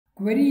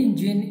Query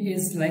engine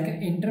is like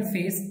an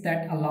interface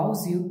that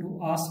allows you to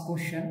ask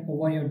question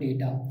over your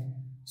data.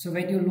 So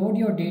when you load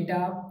your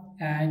data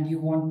and you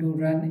want to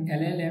run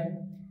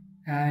LLM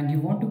and you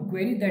want to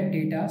query that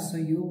data, so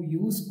you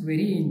use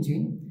query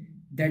engine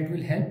that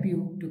will help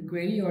you to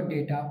query your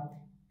data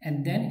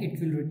and then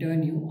it will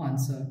return you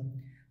answer.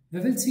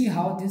 We will see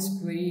how this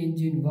query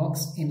engine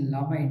works in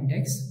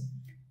LlamaIndex.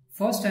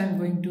 First, I am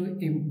going to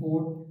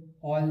import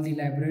all the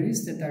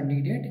libraries that are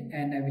needed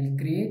and I will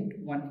create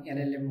one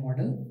LLM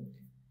model.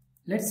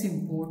 Let's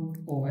import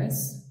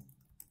OS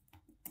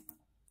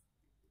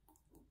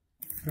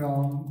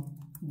from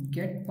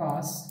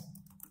getPass,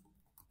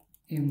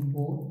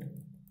 import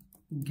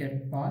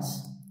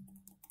getPass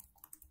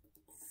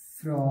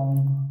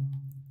from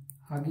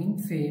Hugging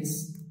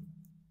Face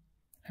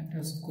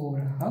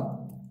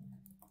 _hub,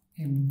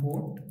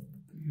 import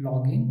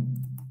login,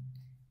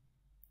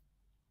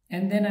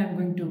 and then I'm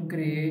going to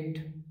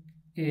create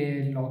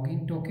a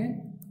login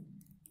token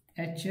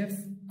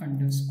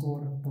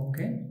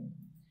hf_token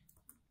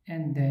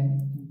and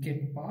then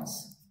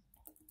getPass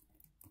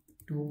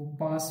to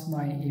pass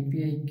my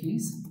API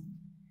keys.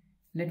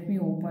 Let me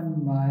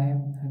open my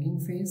Hugging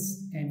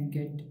Face and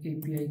get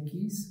API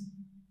keys.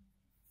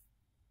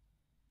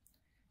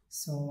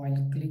 So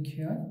I'll click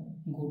here,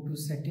 go to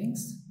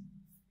settings,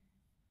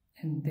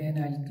 and then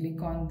I'll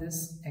click on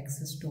this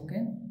access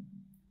token.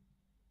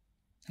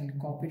 I'll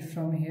copy it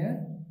from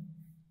here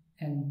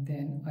and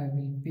then I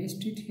will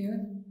paste it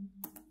here.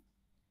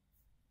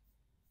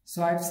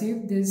 So I've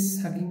saved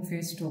this Hugging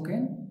Face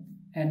token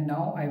and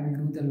now I will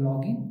do the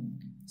login.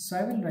 So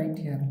I will write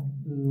here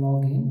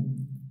login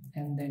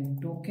and then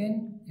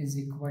token is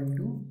equal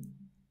to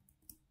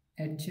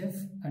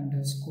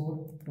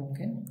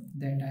hf_token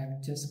that I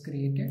have just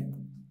created,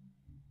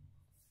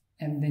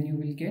 and then you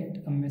will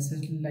get a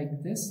message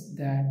like this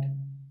that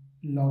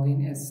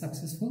login is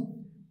successful.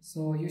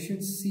 So you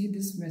should see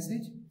this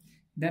message,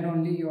 then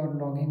only your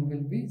login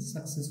will be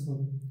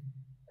successful.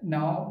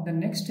 Now the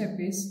next step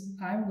is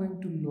I am going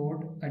to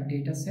load a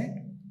data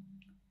set.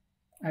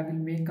 I will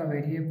make a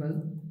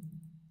variable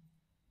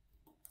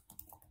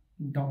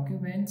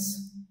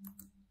documents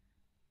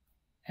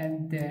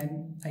and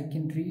then I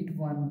can read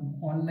one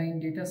online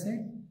data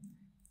set.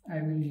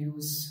 I will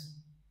use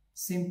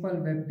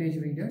simple web page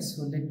reader,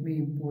 so let me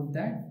import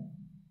that.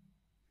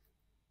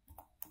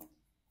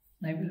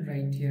 I will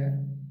write here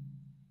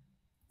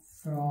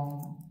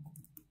from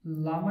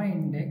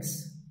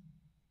LlamaIndex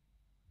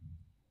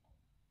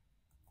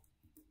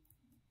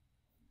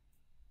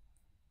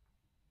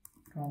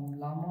from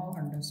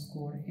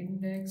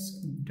llama_index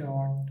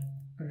dot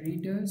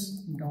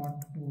readers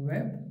dot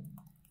web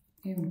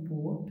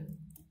import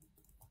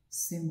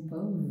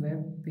simple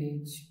web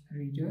page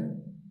reader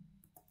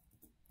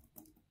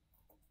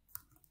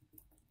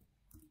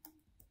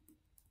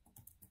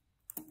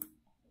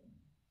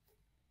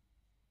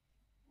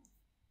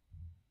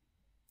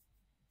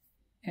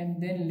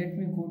and then let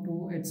me go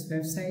to its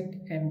website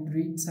and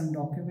read some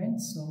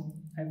documents. So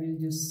I will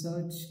just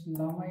search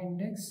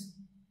LlamaIndex,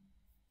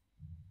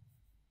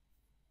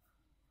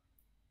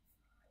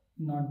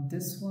 not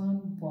this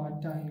one,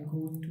 but I'll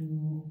go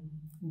to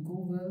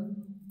Google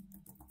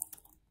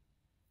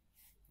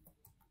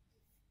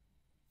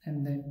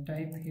and then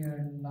type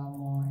here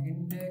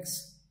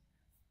LlamaIndex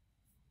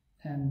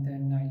and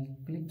then I'll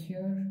click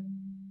here.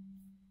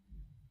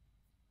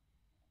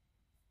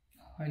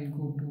 I'll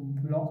go to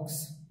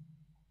blocks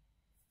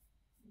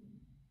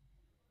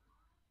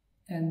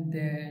and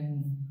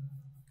then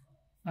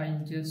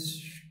I'll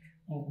just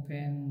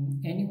open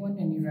any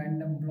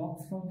random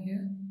block from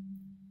here.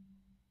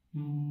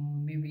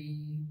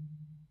 Maybe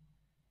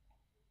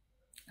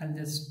I'll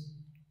just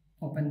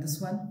open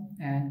this one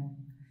and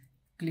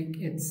click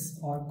its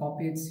or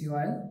copy its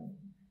URL,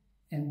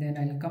 and then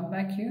I'll come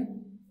back here.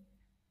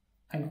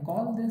 I'll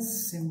call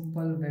this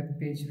simple web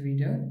page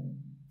reader.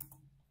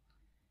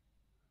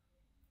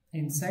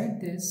 Inside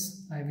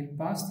this I will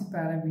pass the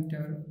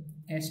parameter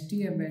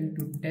HTML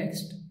to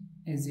text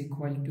is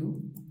equal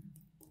to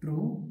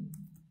true,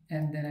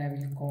 and then I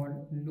will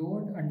call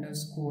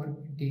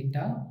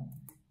load_data,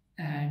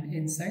 and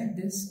inside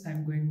this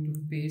I'm going to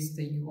paste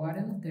the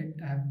URL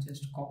that I have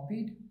just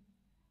copied,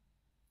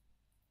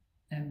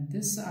 and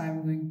this I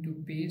am going to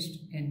paste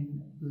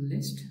in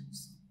list.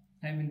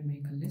 I will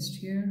make a list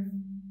here.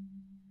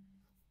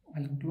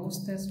 I'll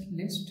close this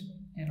list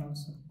and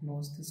also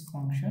close this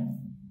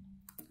function.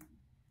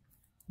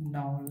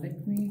 Now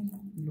let me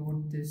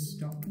load this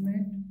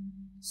document.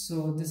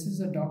 So this is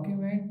a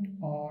document,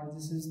 or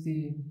this is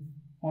the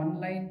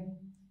online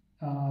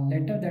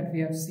letter that we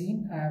have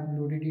seen. I have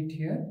loaded it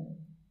here.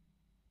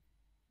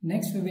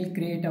 Next we will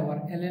create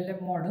our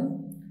LLM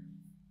model.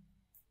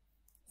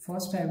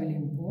 First I will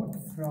import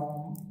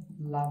from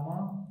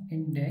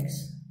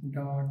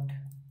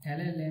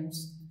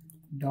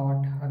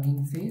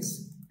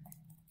LlamaIndex.llms.huggingface,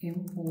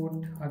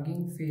 import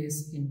Hugging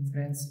Face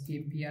inference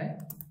API,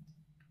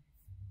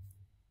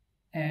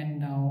 and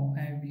now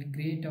I will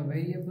create a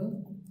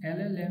variable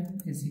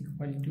LLM is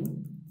equal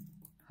to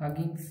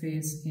Hugging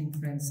Face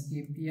inference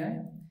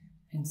API,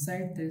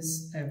 Inside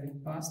this, I will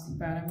pass the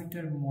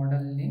parameter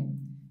model name,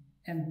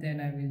 and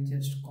then I will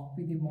just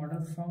copy the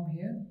model from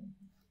here.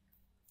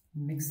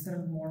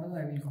 Mixed-thread model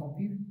I will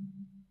copy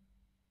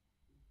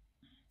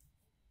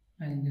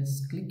and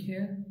just click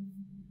here,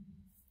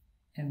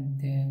 and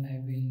then I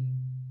will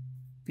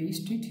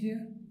paste it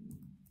here.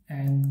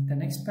 And the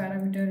next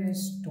parameter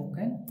is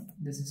token.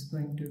 This is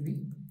going to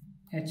be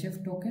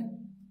HF token.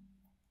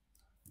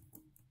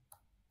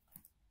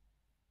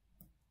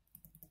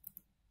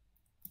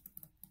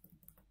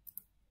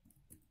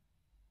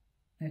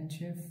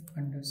 HF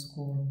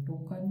underscore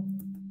token,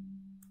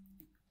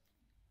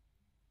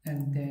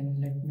 and then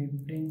let me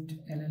print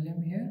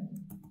LLM here.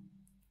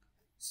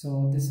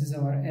 So this is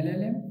our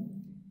LLM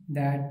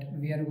that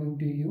we are going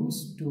to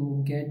use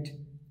to get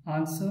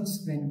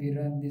answers when we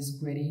run this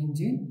query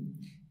engine.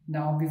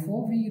 Now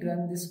before we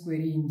run this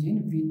query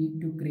engine, we need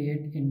to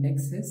create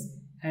indexes,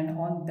 and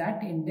on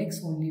that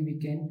index only we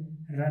can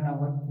run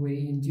our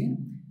query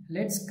engine.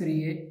 Let's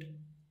create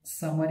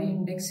summary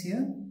index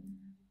here.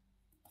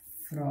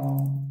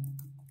 From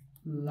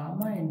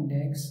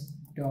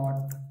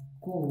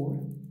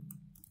LlamaIndex.core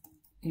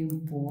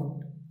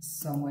import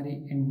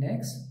summary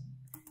index,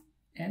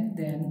 and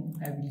then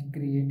I will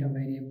create a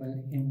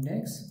variable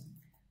index,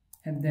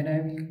 and then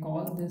I will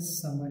call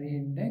this summary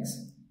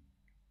index,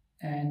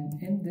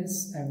 and in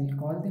this I will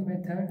call the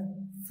method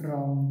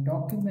from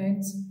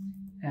documents,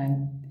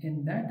 and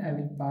in that I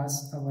will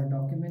pass our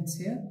documents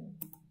here.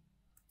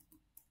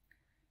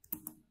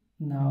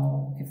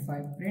 Now if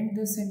I print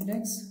this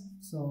index,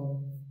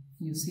 so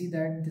you see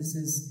that this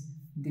is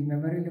the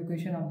memory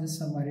location of the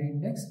summary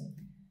index.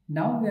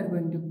 Now we are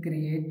going to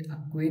create a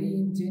query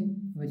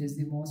engine, which is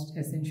the most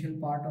essential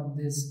part of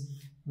this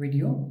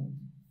video.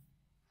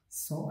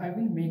 So I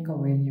will make a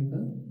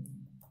variable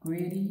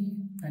query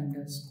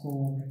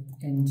underscore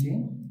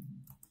engine,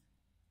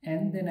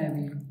 and then I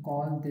will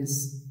call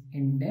this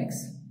index,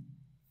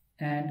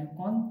 and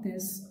on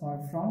this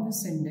or from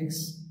this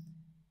index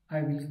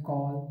I will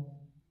call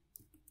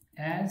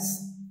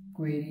as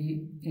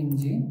query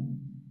engine,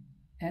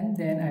 and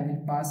then I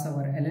will pass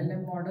our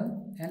LLM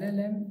model.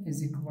 LLM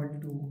is equal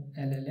to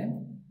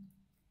LLM.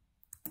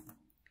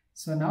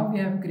 So now we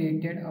have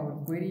created our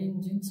query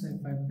engine. So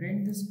if I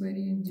print this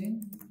query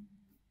engine,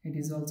 it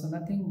is also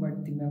nothing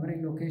but the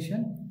memory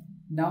location.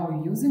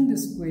 Now using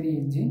this query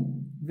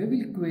engine, we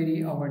will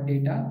query our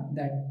data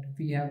that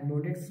we have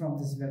loaded from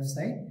this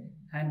website,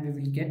 and we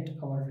will get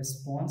our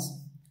response.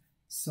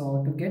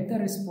 So to get the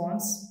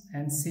response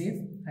and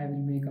save, I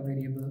will make a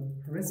variable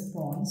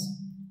response,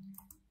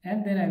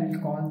 and then I will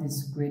call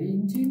this query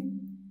engine,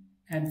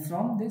 and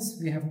from this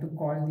we have to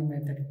call the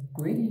method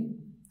query.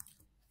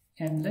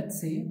 And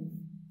let's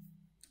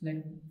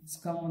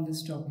come on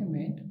this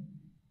document,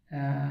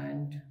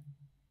 and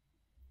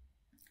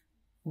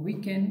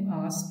we can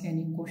ask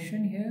any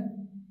question here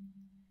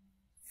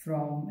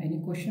from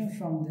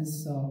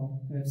this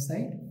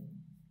website.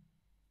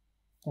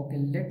 Okay,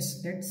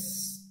 let's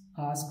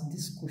ask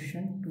this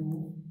question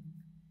to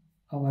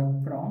our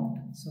prompt.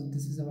 So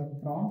this is our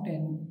prompt,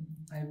 and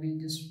I will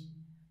just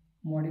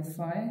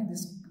modify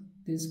this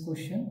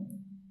question: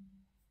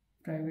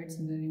 private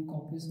engineering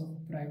copies of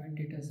private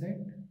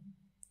dataset.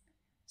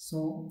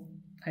 So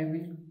I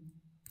will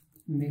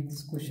make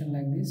this question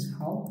like this: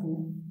 how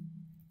to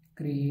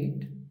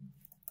create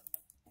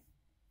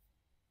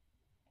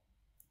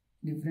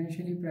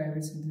differentially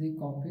private synthetic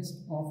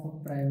copies of a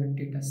private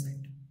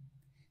dataset.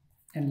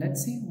 And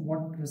let's see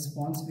what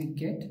response we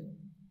get.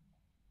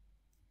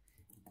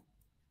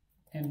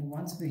 And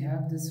once we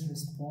have this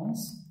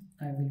response,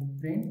 I will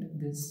print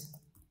this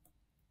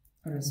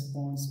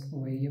response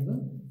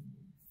variable,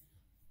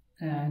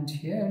 and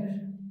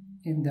here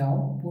in the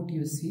output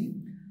you see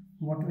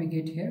what we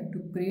get here. To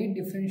create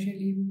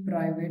differentially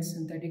private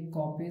synthetic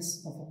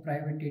copies of a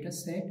private data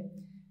set,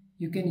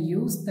 you can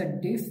use the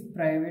diff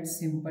private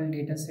simple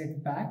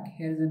dataset pack.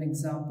 Here is an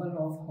example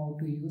of how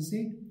to use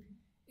it.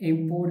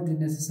 Import the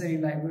necessary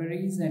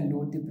libraries and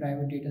load the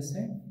private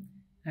dataset.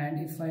 And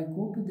if I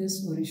go to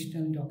this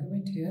original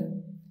document here,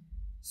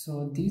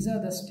 so these are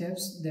the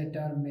steps that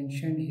are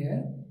mentioned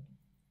here.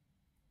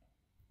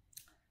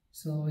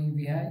 So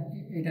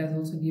it has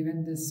also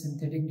given this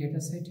synthetic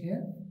dataset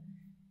here,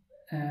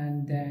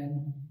 and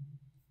then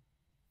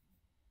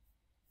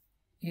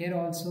here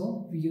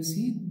also you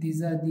see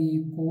these are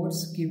the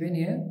codes given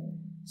here.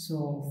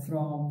 So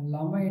from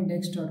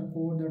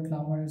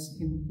LlamaIndex.core.llama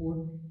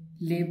import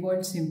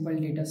labeled simple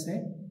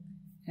dataset,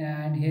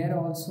 and here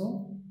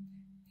also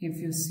if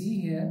you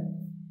see here,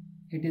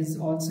 it is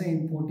also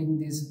importing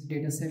this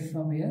dataset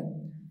from here.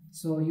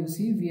 So you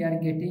see we are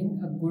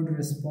getting a good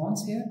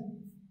response here,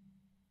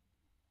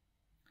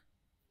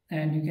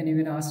 and you can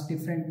even ask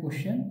different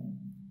question.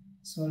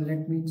 So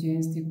let me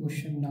change the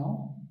question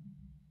now.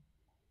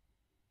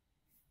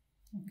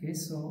 Okay,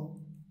 so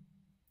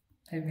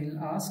I will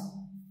ask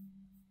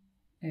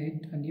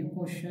it a new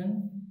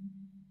question.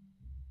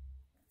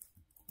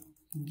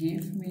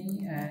 Give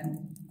me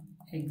an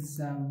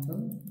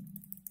example.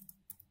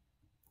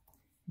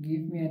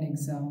 Give me an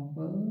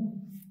example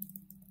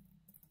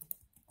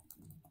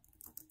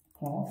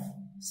of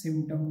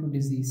symptom to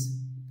disease.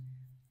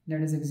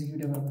 Let us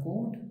execute our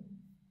code.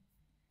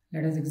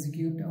 Let us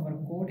execute our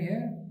code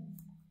here.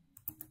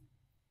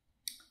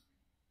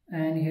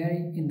 And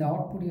here in the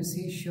output you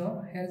see,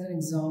 sure, here is an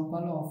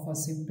example of a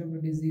symptom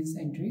to disease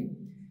entry.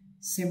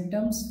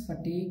 Symptoms: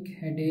 fatigue,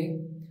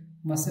 headache,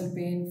 muscle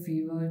pain,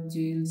 fever,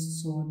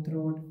 chills, sore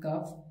throat,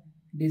 cough.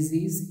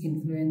 Disease: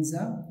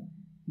 influenza.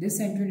 This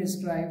entry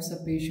describes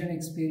a patient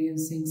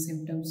experiencing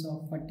symptoms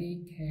of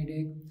fatigue,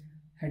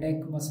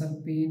 headache,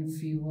 muscle pain,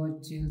 fever,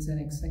 chills,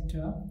 and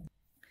etc.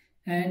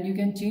 And you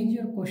can change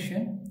your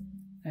question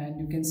and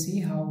you can see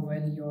how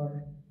well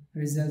your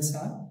results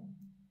are.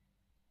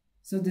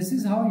 So this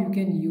is how you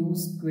can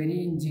use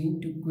query engine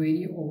to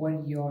query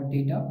over your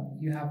data.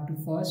 You have to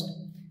first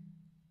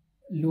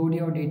load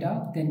your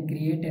data, then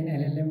create an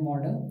LLM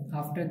model.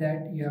 After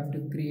that, you have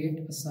to create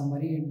a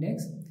summary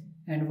index.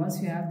 And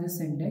once you have this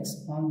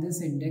index, on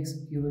this index,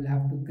 you will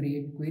have to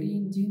create query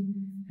engine.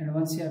 And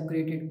once you have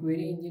created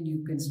query engine,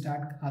 you can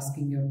start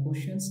asking your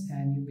questions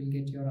and you will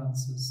get your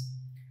answers.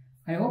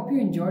 I hope you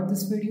enjoyed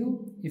this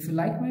video. If you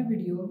like my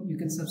video, you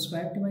can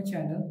subscribe to my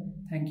channel.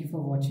 Thank you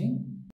for watching.